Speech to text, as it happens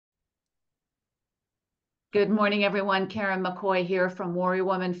Good morning, everyone. Karen McCoy here from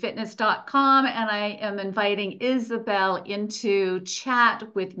warriorwomanfitness.com, and I am inviting Isabelle into chat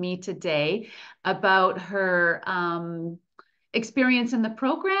with me today about her experience in the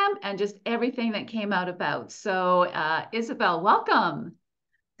program and just everything that came out about. So, Isabelle, welcome.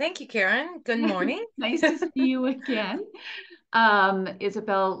 Thank you, Karen. Good morning. Nice to see you again.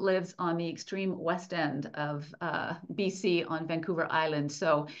 Isabelle lives on the extreme west end of BC on Vancouver Island.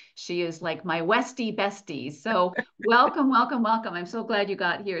 So she is like my Westie bestie. So welcome, welcome, welcome. I'm so glad you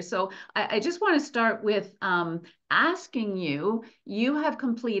got here. So I just want to start with asking you, you have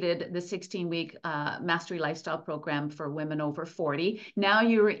completed the 16-week Mastery Lifestyle Program for women over 40. Now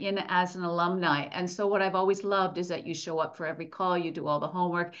you're in as an alumni. And so what I've always loved is that you show up for every call, you do all the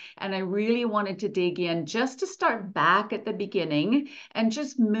homework. And I really wanted to dig in just to start back at the beginning and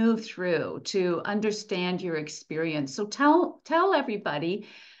just move through to understand your experience. So tell everybody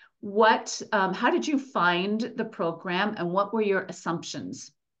how did you find the program and what were your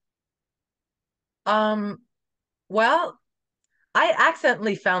assumptions? Um, well, I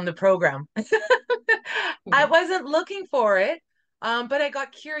accidentally found the program. I Okay. wasn't looking for it, but I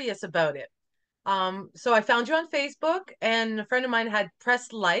got curious about it. So I found you on Facebook, and a friend of mine had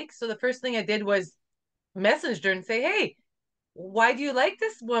pressed like. So the first thing I did was message her and say, "Hey, why do you like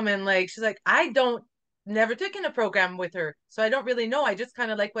this woman?" Like, she's like, "I don't never took in a program with her, so I don't really know. I just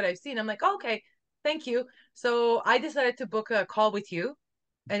kind of like what I've seen." I'm like, oh, "Okay, thank you." So I decided to book a call with you,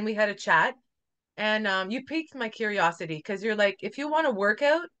 and we had a chat. And you piqued my curiosity because you're like, if you want a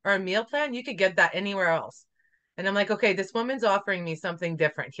workout or a meal plan, you could get that anywhere else. And I'm like, okay, this woman's offering me something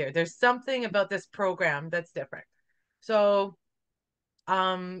different here. There's something about this program that's different. So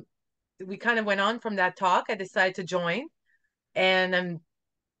um, we kind of went on from that talk. I decided to join, and I'm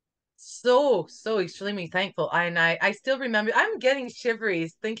so extremely thankful. And I still remember, I'm getting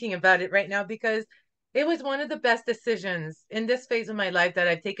shiveries thinking about it right now because it was one of the best decisions in this phase of my life that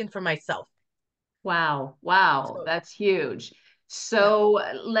I've taken for myself. Wow, wow, So that's huge. yeah. So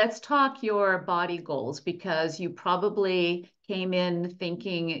let's talk your body goals because you probably came in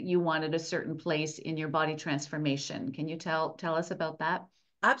thinking you wanted a certain place in your body transformation. Can you tell us about that?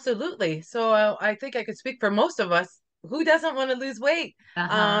 Absolutely. So I think I could speak for most of us. Who doesn't want to lose weight?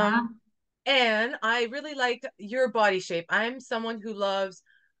 Uh-huh. Um, and I really liked your body shape. I'm someone who loves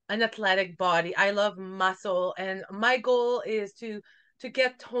an athletic body. I love muscle, and my goal is to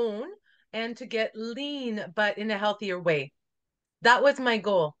get tone and to get lean, but in a healthier way. That was my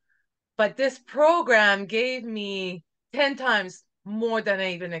goal. But this program gave me 10 times more than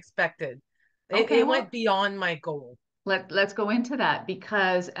I even expected. Okay, It went well, beyond my goal. let's go into that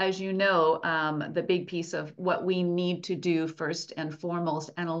because, as you know, the big piece of what we need to do first and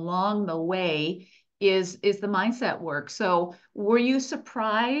foremost, and along the way, is the mindset work. So, were you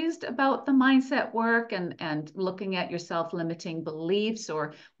surprised about the mindset work and looking at your self-limiting beliefs,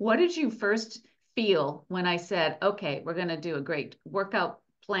 or what did you first feel when I said, "Okay, we're going to do a great workout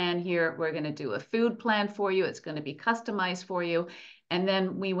plan here. We're going to do a food plan for you. It's going to be customized for you." And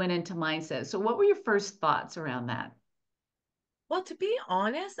then we went into mindset. So, what were your first thoughts around that? Well, to be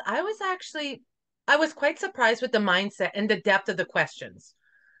honest, I was quite surprised with the mindset and the depth of the questions.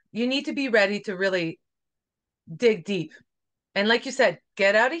 You need to be ready to really dig deep. And like you said,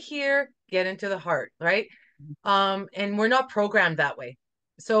 get out of here, get into the heart, right? And we're not programmed that way.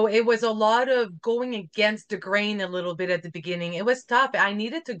 So it was a lot of going against the grain a little bit at the beginning. It was tough. I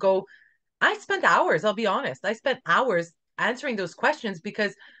needed to go. I spent hours, I'll be honest. I spent hours answering those questions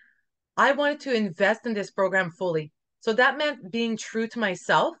because I wanted to invest in this program fully. So that meant being true to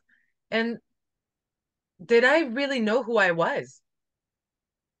myself. And did I really know who I was?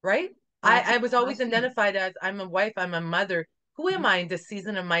 Right? That's a I good was always question. identified as I'm a wife, I'm a mother. Who am I in this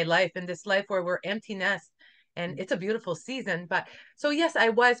season of my life, in this life where we're empty nest? And it's a beautiful season. But so, yes, I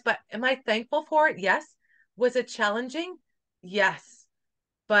was. But am I thankful for it? Yes. Was it challenging? Yes.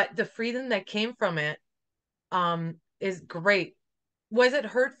 But the freedom that came from it is great. Was it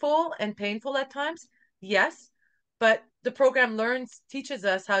hurtful and painful at times? Yes. But the program teaches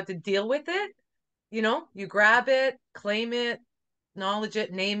us how to deal with it. You grab it, claim it, acknowledge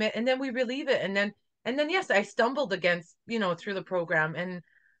it, name it, and then we relieve it. And then yes, I stumbled against, through the program. And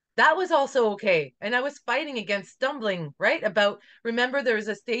that was also okay. And I was fighting against stumbling, right? Remember, there was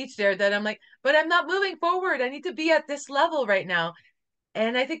a stage there that I'm like, but I'm not moving forward. I need to be at this level right now.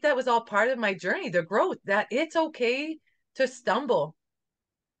 And I think that was all part of my journey, the growth, that it's okay to stumble.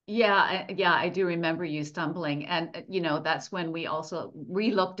 Yeah, yeah, I do remember you stumbling. And, that's when we also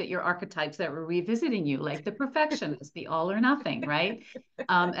re-looked at your archetypes that were revisiting you, like the perfectionist, the all or nothing, right?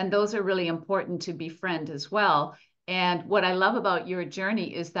 And those are really important to befriend as well. And what I love about your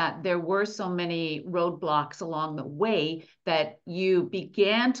journey is that there were so many roadblocks along the way that you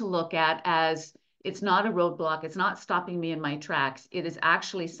began to look at as it's not a roadblock, it's not stopping me in my tracks. It is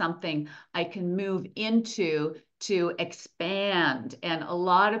actually something I can move into to expand. And a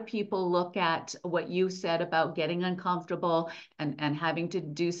lot of people look at what you said about getting uncomfortable and having to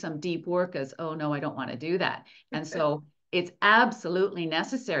do some deep work as, oh no, I don't want to do that. And so it's absolutely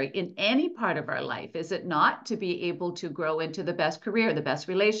necessary in any part of our life, is it not, to be able to grow into the best career, the best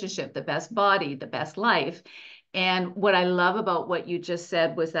relationship, the best body, the best life. And what I love about what you just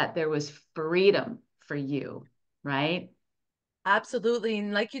said was that there was freedom for you, right? Absolutely.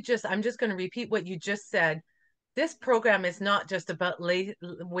 And I'm just going to repeat what you just said. This program is not just about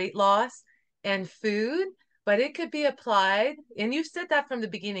weight loss and food, but it could be applied. And you said that from the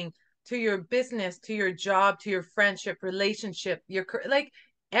beginning, to your business, to your job, to your friendship, relationship, like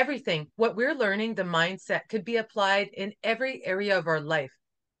everything. What we're learning, the mindset could be applied in every area of our life.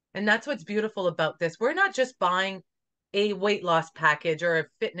 And that's what's beautiful about this. We're not just buying a weight loss package or a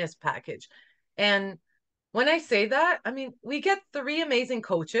fitness package. And when I say that, I mean, we get three amazing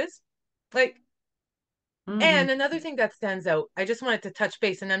coaches. Like, Mm-hmm. and another thing that stands out, I just wanted to touch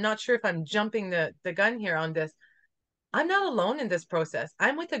base, and I'm not sure if I'm jumping the gun here on this. I'm not alone in this process.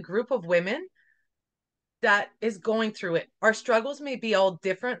 I'm with a group of women that is going through it. Our struggles may be all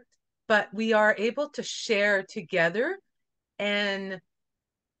different, but we are able to share together and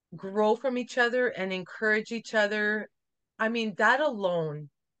grow from each other and encourage each other. I mean, that alone,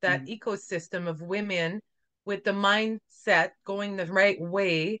 that ecosystem of women with the mindset going the right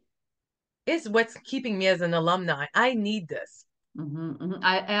way is what's keeping me as an alumni. I need this. Mm-hmm, mm-hmm.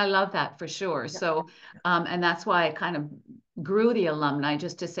 I love that for sure. Yeah. So, and that's why I kind of grew the alumni,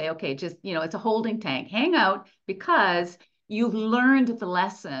 just to say, okay, just, it's a holding tank, hang out, Yeah. because you've learned the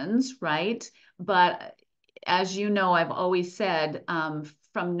lessons, right? But as you know, I've always said,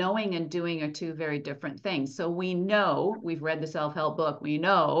 from knowing and doing are two very different things. So we know, we've read the self-help book, we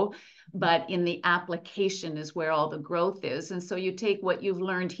know, but in the application is where all the growth is. And so you take what you've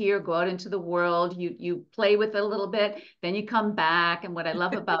learned here, go out into the world, you play with it a little bit, then you come back. And what I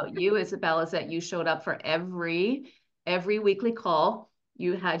love about you, Isabelle, is that you showed up for every weekly call.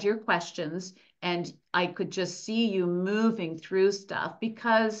 You had your questions, and I could just see you moving through stuff,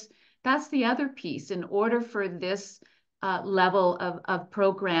 because that's the other piece. In order for this level of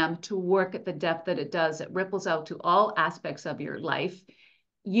program to work at the depth that it does, it ripples out to all aspects of your life.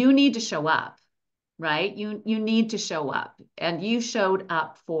 You need to show up, right? You need to show up, and you showed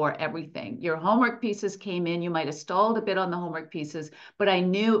up for everything. Your homework pieces came in. You might have stalled a bit on the homework pieces, but I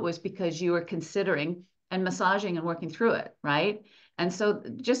knew it was because you were considering and massaging and working through it, right? And so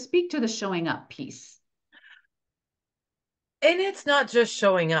just speak to the showing up piece. And it's not just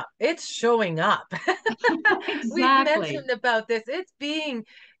showing up, it's showing up. We've Exactly. mentioned about this.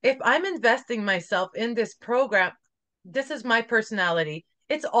 If I'm investing myself in this program, this is my personality.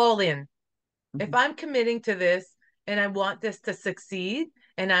 It's all in. If Mhm. I'm committing to this and I want this to succeed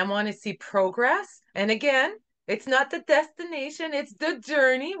and I want to see progress, and again, it's not the destination, it's the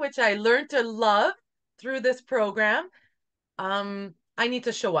journey, which I learned to love through this program. I need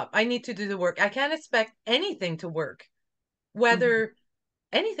to show up. I need to do the work. I can't expect anything to work, Mhm. whether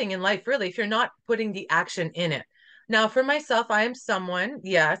anything in life, really, if you're not putting the action in it. Now, for myself, I am someone,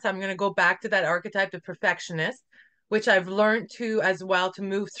 yes, I'm going to go back to that archetype of perfectionist, which I've learned to as well to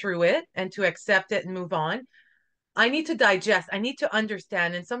move through it and to accept it and move on. I need to digest. I need to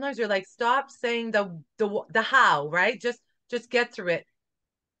understand. And sometimes you're like, stop saying the how, right? Just get through it.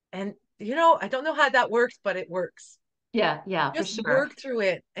 And I don't know how that works, but it works. Yeah, yeah, for Just sure. work through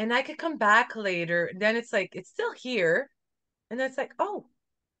it. And I could come back later. Then it's like, it's still here. And then it's like, oh,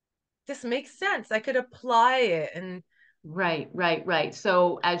 this makes sense. I could apply it. And Right, right, right.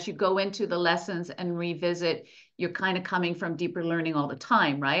 So as you go into the lessons and revisit, you're kind of coming from deeper learning all the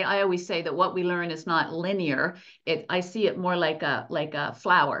time, right? I always say that what we learn is not linear. I see it more like a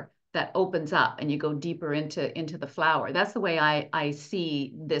flower that opens up and you go deeper into the flower. That's the way I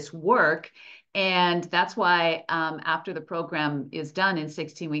see this work. And that's why after the program is done in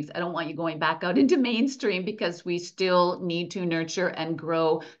 16 weeks, I don't want you going back out into mainstream, because we still need to nurture and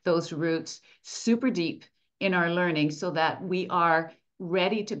grow those roots super deep in our learning, so that we are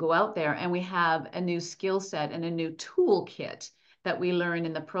ready to go out there and we have a new skill set and a new toolkit that we learn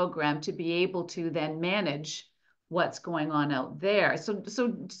in the program to be able to then manage what's going on out there. So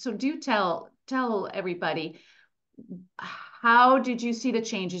do tell everybody, how did you see the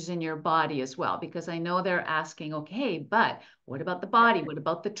changes in your body as well? Because I know they're asking, okay, but what about the yeah. body? What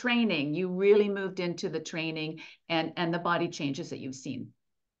about the training? You really moved into the training and the body changes that you've seen.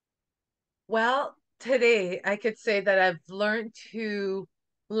 Well, today I could say that I've learned to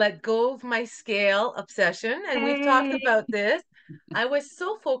let go of my scale obsession. And we've talked Hey. about this. I was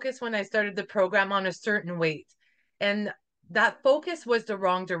so focused when I started the program on a certain weight. And that focus was the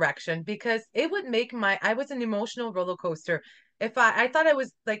wrong direction because it would make I was an emotional roller coaster. If I thought I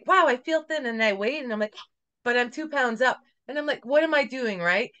was like, wow, I feel thin and I weigh and I'm like, but I'm 2 pounds up. And I'm like, what am I doing?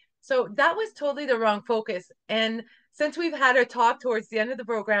 Right. So that was totally the wrong focus. And since we've had our talk towards the end of the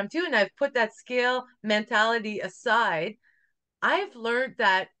program too, and I've put that scale mentality aside, I've learned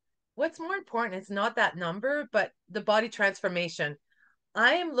that what's more important is not that number, but the body transformation.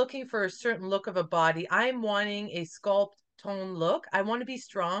 I am looking for a certain look of a body. I'm wanting a sculpt tone look. I want to be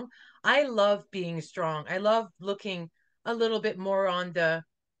strong. I love being strong. I love looking a little bit more on the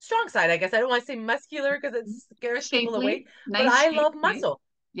strong side, I guess. I don't want to say muscular because it scares people away, Shapely, but nice I shape, love right? muscle.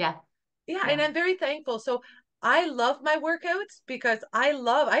 Yeah, Yeah, yeah. and I'm very thankful. So I love my workouts because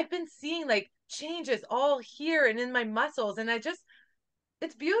I've been seeing like changes all here and in my muscles, and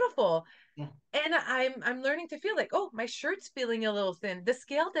it's beautiful. Yeah. And I'm learning to feel like, oh, my shirt's feeling a little thin. The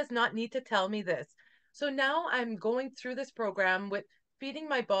scale does not need to tell me this. So now I'm going through this program with feeding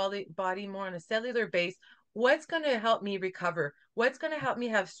my body more on a cellular base. What's going to help me recover? What's going to help me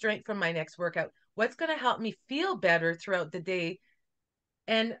have strength from my next workout? What's going to help me feel better throughout the day?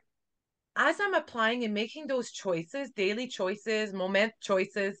 And as I'm applying and making those choices, daily choices, moment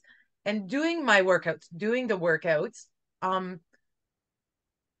choices, and doing my workouts, doing the workouts, um,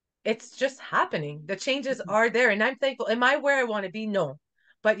 it's just happening. The changes Mhm. are there, and I'm thankful. Am I where I want to be? No.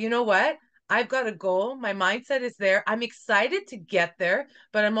 But you know what? I've got a goal. My mindset is there. I'm excited to get there,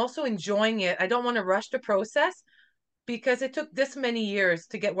 but I'm also enjoying it. I don't want to rush the process because it took this many years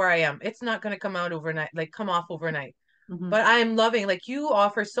to get where I am. It's not going to come out overnight, like come off overnight, Mhm. but I'm loving like you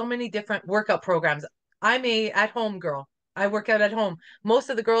offer so many different workout programs. I'm a at home girl. I work out at home. Most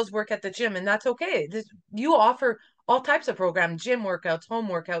of the girls work at the gym, and that's okay. You offer all types of programs, gym workouts, home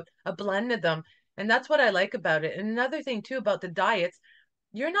workout, a blend of them. And that's what I like about it. And another thing too about the diets,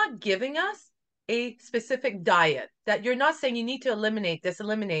 you're not giving us a specific diet that you're not saying you need to eliminate this.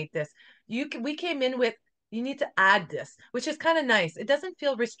 We came in with you need to add this, which is kind of nice. It doesn't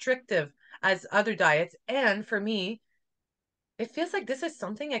feel restrictive as other diets. And for me, it feels like this is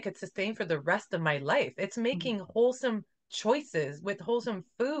something I could sustain for the rest of my life. It's Mhm. making wholesome choices with wholesome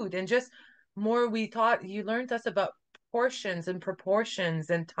food and just more you learned us about portions and proportions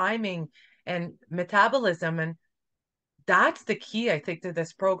and timing and metabolism. And that's the key, I think, to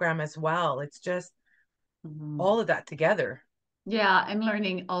this program as well. It's just Mhm. all of that together. Yeah, I'm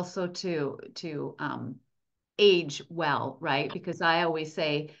learning also to age well, right? Because I always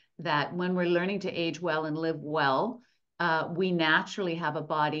say that when we're learning to age well and live well, we naturally have a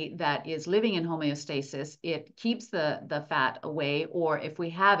body that is living in homeostasis. It keeps the fat away, or if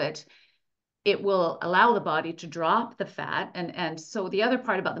we have it, it will allow the body to drop the fat. And so the other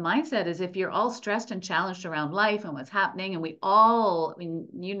part about the mindset is if you're all stressed and challenged around life and what's happening, and we all, I mean,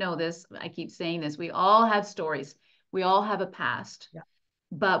 you know this, I keep saying this, we all have stories, we all have a past, Yeah.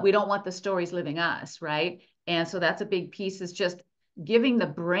 but we don't want the stories living us, right? And so that's a big piece, is just giving the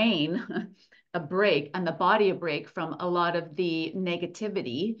brain a break and the body a break from a lot of the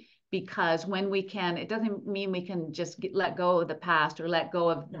negativity. Because when we can, it doesn't mean we can just let go of the past or let go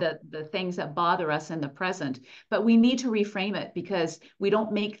of No. the things that bother us in the present, but we need to reframe it, because we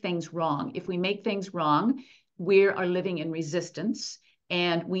don't make things wrong. If we make things wrong, we are living in resistance,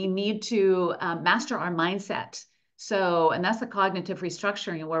 and we need to master our mindset. So, and that's the cognitive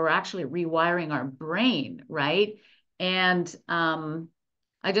restructuring, where we're actually rewiring our brain, right? And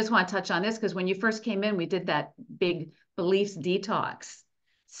I just want to touch on this because when you first came in, we did that big beliefs detox.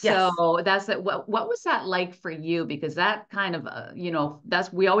 Yes. So that's it. What was that like for you? Because that kind of,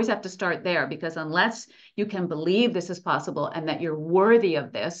 that's, we always have to start there, because unless you can believe this is possible and that you're worthy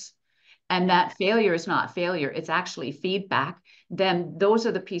of this, and that failure is not failure, it's actually feedback, then those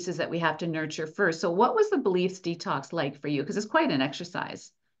are the pieces that we have to nurture first. So what was the beliefs detox like for you? Because it's quite an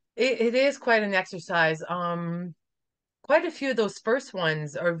exercise. It is quite an exercise. Quite a few of those first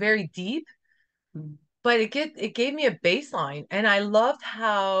ones are very deep, Mm-hmm. but it gave me a baseline, and I loved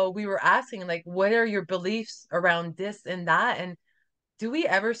how we were asking like what are your beliefs around this and that, and do we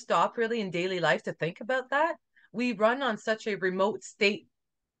ever stop really in daily life to think about that? We run on such a remote state,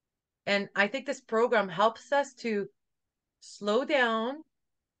 and I think this program helps us to slow down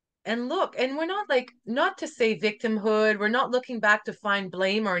and look. And we're not like, not to say victimhood, we're not looking back to find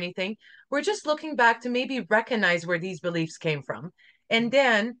blame or anything. We're just looking back to maybe recognize where these beliefs came from, and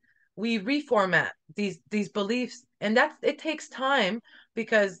then we reformat these beliefs. And that's, it takes time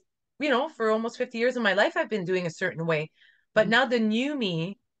because for almost 50 years of my life I've been doing a certain way, but now the new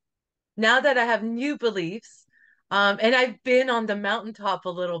me now that I have new beliefs, and I've been on the mountaintop a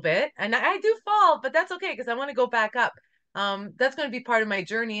little bit, and I do fall, but that's okay because I want to go back up. That's going to be part of my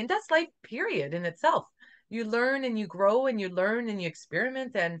journey, and that's life, period, in itself. You learn and you grow and you learn and you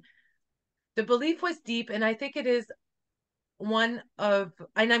experiment, and the belief was deep, and I think it is one of,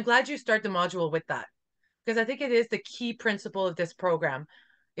 and I'm glad you start the module with that because I think it is the key principle of this program.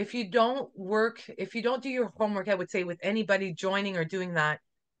 If you don't do your homework, I would say with anybody joining or doing that,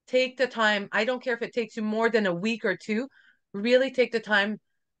 take the time. I don't care if it takes you more than a week or two, really take the time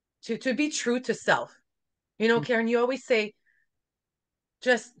to be true to self. You know, Karen, you always say,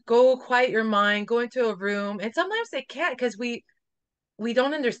 just go quiet your mind, go into a room. And sometimes they can't because we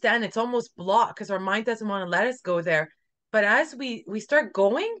don't understand. It's almost blocked because our mind doesn't want to let us go there. But as we start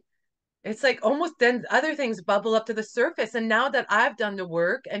going, it's like almost then other things bubble up to the surface. And now that I've done the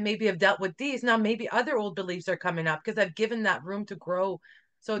work and maybe have dealt with these, now maybe other old beliefs are coming up because I've given that room to grow.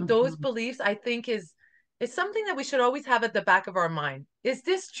 So those Mhm. beliefs, I think, is something that we should always have at the back of our mind. Is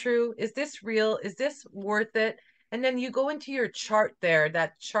this true? Is this real? Is this worth it? And then you go into your chart there,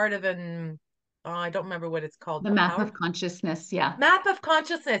 that chart of an, oh, I don't remember what it's called. The A map power of consciousness. Yeah. map of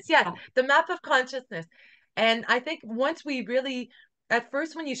consciousness. Yes, Yeah. the map of consciousness. And I think once we really, at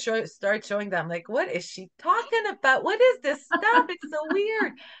first, when you start showing them, like, what is she talking about? What is this stuff? It's so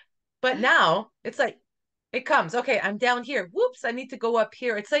weird. But now it's like, it comes. Okay, I'm down here. Whoops, I need to go up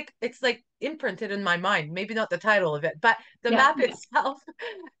here. It's like imprinted in my mind. Maybe not the title of it, but the Yeah. map itself.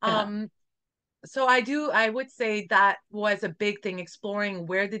 Yeah. Um, so I would say that was a big thing, exploring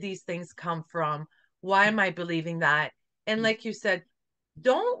where did these things come from? Why am I believing that? And like you said,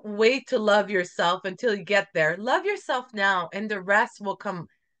 don't wait to love yourself until you get there. Love yourself now, and the rest will come.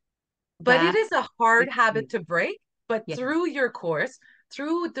 But it That's is a hard the habit key. to break. But Yeah. through your course,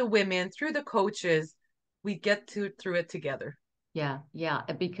 through the women, through the coaches, we get through it together. Yeah, yeah,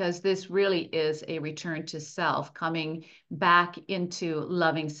 because this really is a return to self, coming back into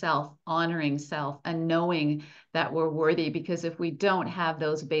loving self, honoring self, and knowing that we're worthy. Because if we don't have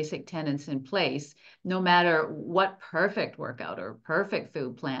those basic tenets in place, no matter what perfect workout or perfect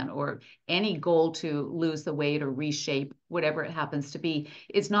food plan or any goal to lose the weight or reshape, whatever it happens to be,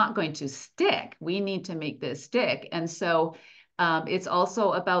 it's not going to stick. We need to make this stick. And so, it's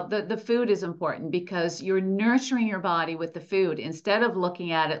also about the food is important because you're nurturing your body with the food instead of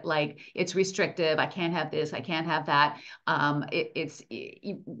looking at it like it's restrictive. I can't have this. I can't have that.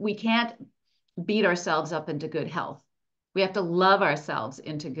 We can't beat ourselves up into good health. We have to love ourselves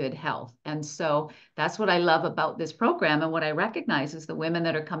into good health. And so that's what I love about this program. And what I recognize is the women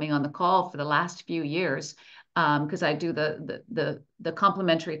that are coming on the call for the last few years, because I do the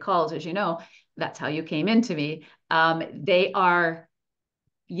complimentary calls, as you know, that's how you came into me. They are,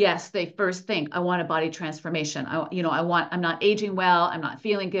 yes, they first think, I want a body transformation. I'm not aging well. I'm not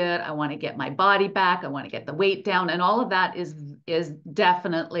feeling good. I want to get my body back. I want to get the weight down. And all of that is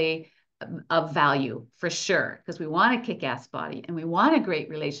definitely of value for sure, because we want a kick-ass body and we want a great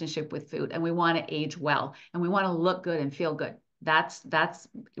relationship with food and we want to age well and we want to look good and feel good. That's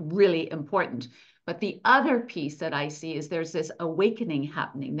really important. But the other piece that I see is there's this awakening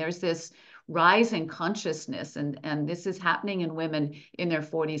happening. There's this rise in consciousness, and this is happening in women in their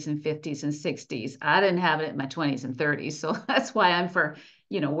 40s and 50s and 60s. I didn't have it in my 20s and 30s, so that's why I'm for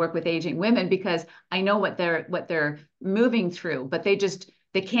work with aging women, because I know what they're moving through, but they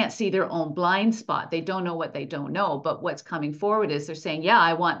can't see their own blind spot. They don't know what they don't know. But what's coming forward is they're saying, yeah,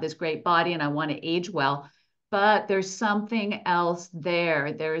 I want this great body and I want to age well, but there's something else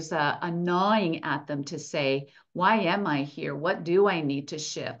there. There's a gnawing at them to say, why am I here? What do I need to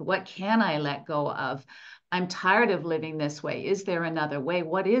shift? What can I let go of? I'm tired of living this way. Is there another way?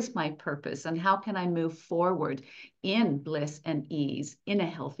 What is my purpose? And how can I move forward in bliss and ease, in a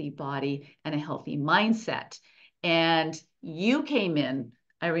healthy body and a healthy mindset? And you came in,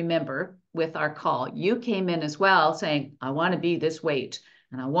 I remember with our call, you came in as well saying, I want to be this weight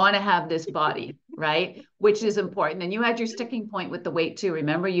and I want to have this body, right? Which is important. And you had your sticking point with the weight too.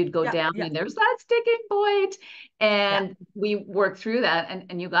 Remember, you'd go Yeah, down yeah, and there's that sticking point. yeah, And we worked through that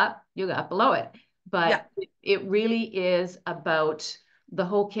and you got below it. yeah. But it really is about the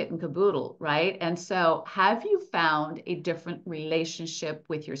whole kit and caboodle, right? And so have you found a different relationship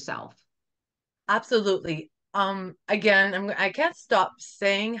with yourself? Absolutely. Again, I can't stop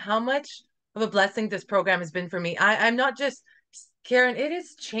saying how much of a blessing this program has been for me. I'm not just Karen, it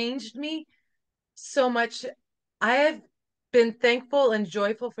has changed me so much. I have been thankful and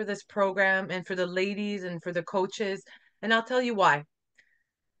joyful for this program and for the ladies and for the coaches. And I'll tell you why.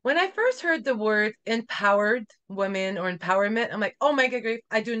 When I first heard the word empowered women or empowerment, I'm like, oh my God, grief,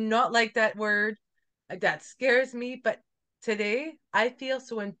 I do not like that word. That scares me. But today I feel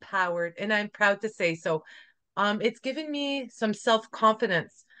so empowered, and I'm proud to say so. It's given me some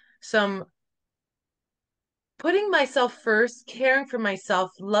self-confidence, some putting myself first, caring for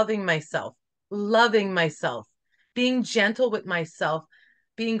myself, loving myself, being gentle with myself,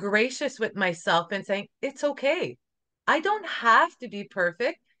 being gracious with myself, and saying, it's okay. I don't have to be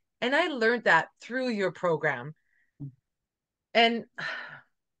perfect. And I learned that through your program. And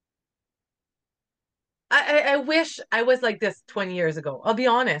I wish I was like this 20 years ago. I'll be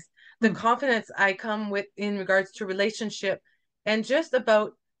honest. The Mm. confidence I come with in regards to relationship and just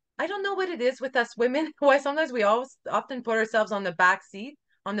about, I don't know what it is with us women, why sometimes we always often put ourselves on the back seat,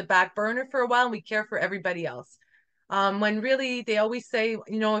 on the back burner for a while, and we care for everybody else. When really they always say,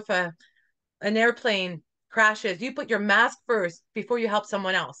 if an airplane crashes, you put your mask first before you help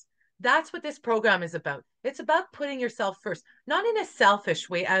someone else. That's what this program is about. It's about putting yourself first, not in a selfish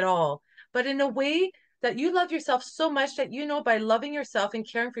way at all, but in a way that you love yourself so much that by loving yourself and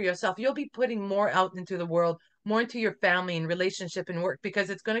caring for yourself, you'll be putting more out into the world, more into your family and relationship and work,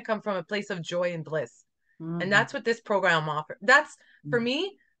 because it's going to come from a place of joy and bliss. And Mhm. that's what this program offers. That's for Mm.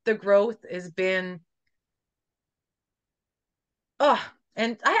 me, the growth has been, oh,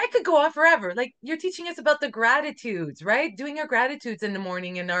 and I could go on forever. Like, you're teaching us about the gratitudes, right? Doing our gratitudes in the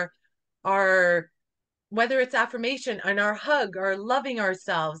morning, and our whether it's affirmation and our hug, or loving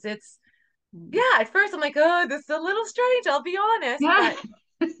ourselves. It's, Mm. yeah, at first I'm like, oh, this is a little strange, I'll be honest, Yeah.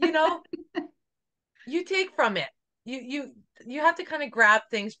 but you know, you take from it. You have to kind of grab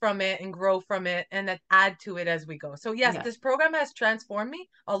things from it and grow from it, and then add to it as we go. So yes, Yeah. this program has transformed me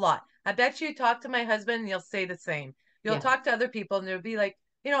a lot. I bet you talk to my husband and he'll say the same. You'll Yeah. talk to other people and they'll be like,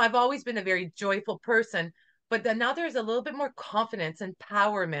 I've always been a very joyful person, but then now there's a little bit more confidence,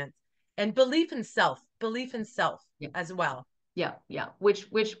 empowerment, and belief in self Yeah. as well. Yeah, yeah, which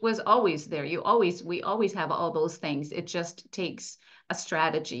was always there. We always have all those things. It just takes a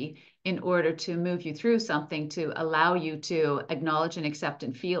strategy in order to move you through something to allow you to acknowledge and accept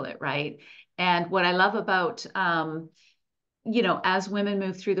and feel it, right? And what I love about as women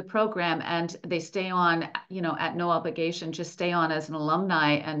move through the program and they stay on, at no obligation, just stay on as an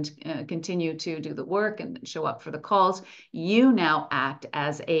alumni and continue to do the work and show up for the calls, you now act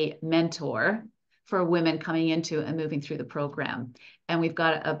as a mentor for women coming into and moving through the program. And we've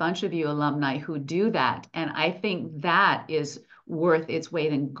got a bunch of you alumni who do that. And I think that is worth its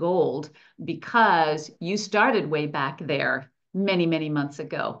weight in gold because you started way back there many, many months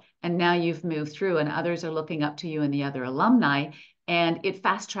ago. And now you've moved through, and others are looking up to you and the other alumni. And it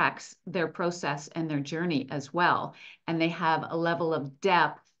fast tracks their process and their journey as well. And they have a level of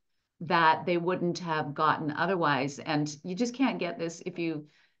depth that they wouldn't have gotten otherwise. And you just can't get this if you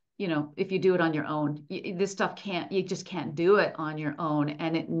do it on your own. This stuff you just can't do it on your own.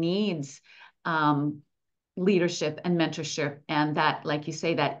 And it needs um, leadership and mentorship and that, like you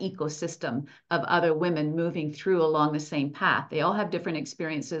say, that ecosystem of other women moving through along the same path. They all have different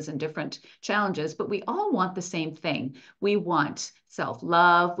experiences and different challenges, but we all want the same thing. We want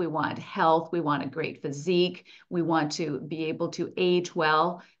self-love, we want health, we want a great physique, we want to be able to age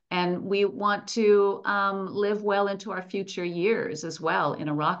well, and we want to live well into our future years as well in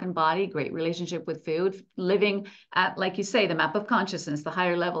a rockin' body, great relationship with food, living at, like you say, the map of consciousness, the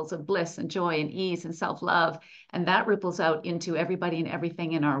higher levels of bliss and joy and ease and self-love. And that ripples out into everybody and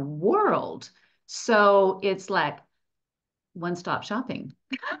everything in our world. So it's like one-stop shopping.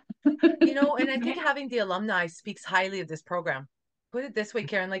 And I think having the alumni speaks highly of this program. Put it this way,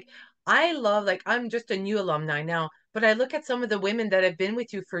 Karen, like, I love, like, I'm just a new alumni now, but I look at some of the women that have been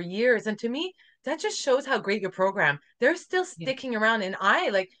with you for years, and to me, that just shows how great your program. They're still Yeah. sticking around. And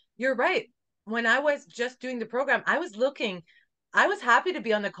you're right. When I was just doing the program, I was happy to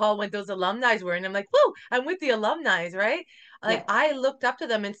be on the call when those alumni were, and I'm like, whoa, I'm with the alumni, right? Like, Yeah. I looked up to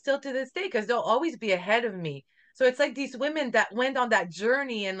them, and still to this day, because they'll always be ahead of me. So it's like these women that went on that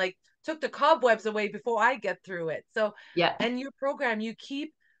journey and like took the cobwebs away before I get through it. So, Yeah. and your program, you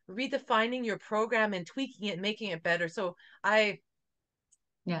keep redefining your program and tweaking it, making it better. So I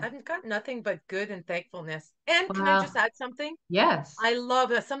Yeah. I've got nothing but good and thankfulness. And can I just Wow. add something? Yes. I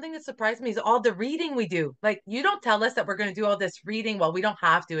love something that surprised me is all the reading we do. Like, you don't tell us that we're going to do all this reading. Well, we don't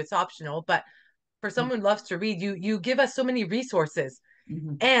have to, it's optional, but for someone who loves to read, you give us so many resources.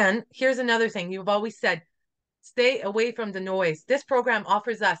 Mm-hmm. And here's another thing you've always said: stay away from the noise. This program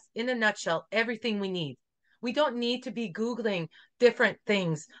offers us, in a nutshell, everything we need. We don't need to be Googling different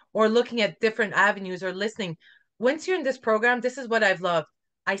things or looking at different avenues or listening. Once you're in this program, this is what I've loved.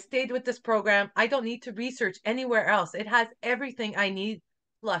 I stayed with this program. I don't need to research anywhere else. It has everything I need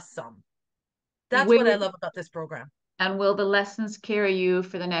plus some. That's what I Will, love about this program. and will the lessons carry you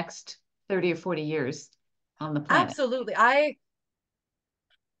for the next 30 or 40 years? on the planet. Absolutely. I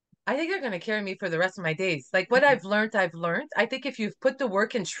think they're going to carry me for the rest of my days. Like what I've learned, I've learned. I think if you've put the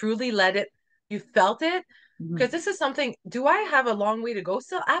work and truly let it, you felt it, because Mhm. this is something, do I have a long way to go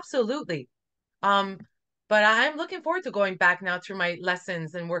still? Absolutely. Um, but I'm looking forward to going back now through my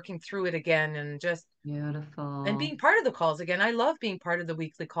lessons and working through it again and just and Beautiful. being part of the calls again. I love being part of the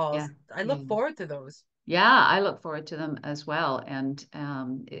weekly Yeah. calls. I Yeah. look forward to those. Yeah, I look forward to them as well. And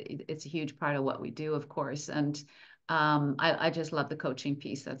it's a huge part of what we do, of course. And I just love the coaching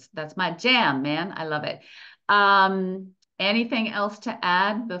piece. That's my jam, man. I love it. Anything else to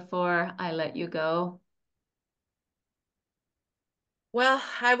add before I let you go? Well,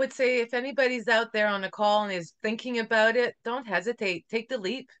 I would say if anybody's out there on a call and is thinking about it, don't hesitate. Take the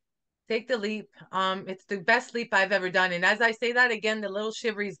leap. Take the leap. It's the best leap I've ever done. And as I say that again, the little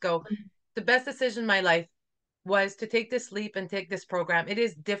shiveries go. The best decision in my life was to take this leap and take this program. It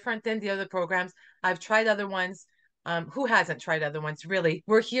is different than the other programs. I've tried other ones. Who hasn't tried other ones, really?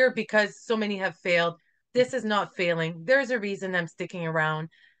 We're here because so many have failed. This is not failing. There's a reason I'm sticking around.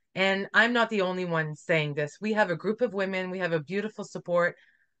 And I'm not the only one saying this. We have a group of women. We have a beautiful support.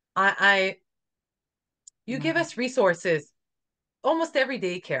 I you give Wow. us resources almost every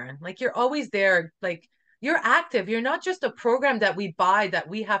day, Karen. Like you're always there. Like you're active. You're not just a program that we buy that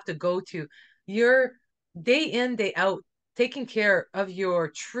we have to go to. You're day in, day out, taking care of your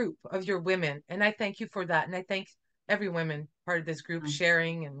troop, of your women. And I thank you for that. And I thank every woman part of this group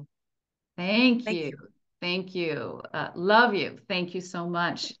sharing and Thank thank you. you. Thank you. Love you. Thank you so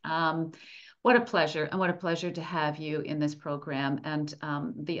much. What a pleasure. And what a pleasure to have you in this program and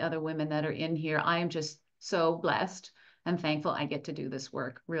the other women that are in here. I am just so blessed and thankful I get to do this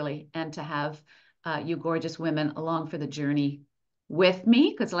work, really, and to have you gorgeous women along for the journey with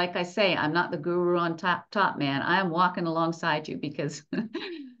me. Because, like I say, I'm not the guru on top, man. I am walking alongside you because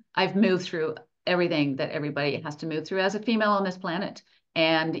I've moved through everything that everybody has to move through as a female on this planet,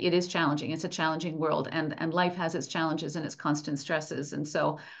 and it is challenging. It's a challenging world, and life has its challenges and its constant stresses. And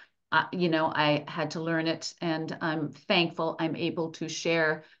so I had to learn it, and I'm thankful I'm able to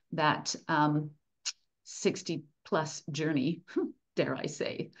share that 60 plus journey, dare I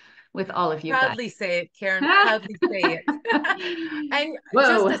say, with all of you guys. Proudly say it, Karen. Proudly say it. And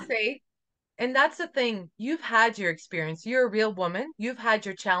just Whoa. to say, and that's the thing, you've had your experience. You're a real woman. You've had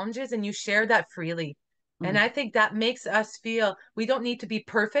your challenges and you share that freely. And Mm, I think that makes us feel we don't need to be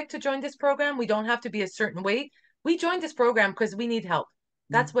perfect to join this program. We don't have to be a certain way. We joined this program because we need help.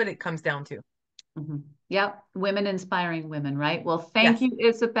 mm, That's what it comes down to. mhm. Yep, women inspiring women, right? Well, thank Yes. you,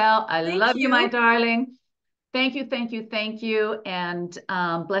 Isabel. I Thank love you, my you. darling. Thank you, thank you, thank you, and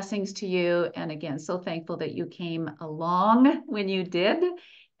blessings to you. And again, so thankful that you came along when you did.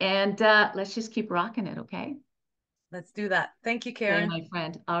 And let's just keep rocking it, okay? Let's do that. Thank you, Okay, Karen. my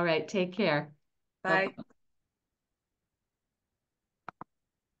friend. All right, take care. Bye Bye. bye.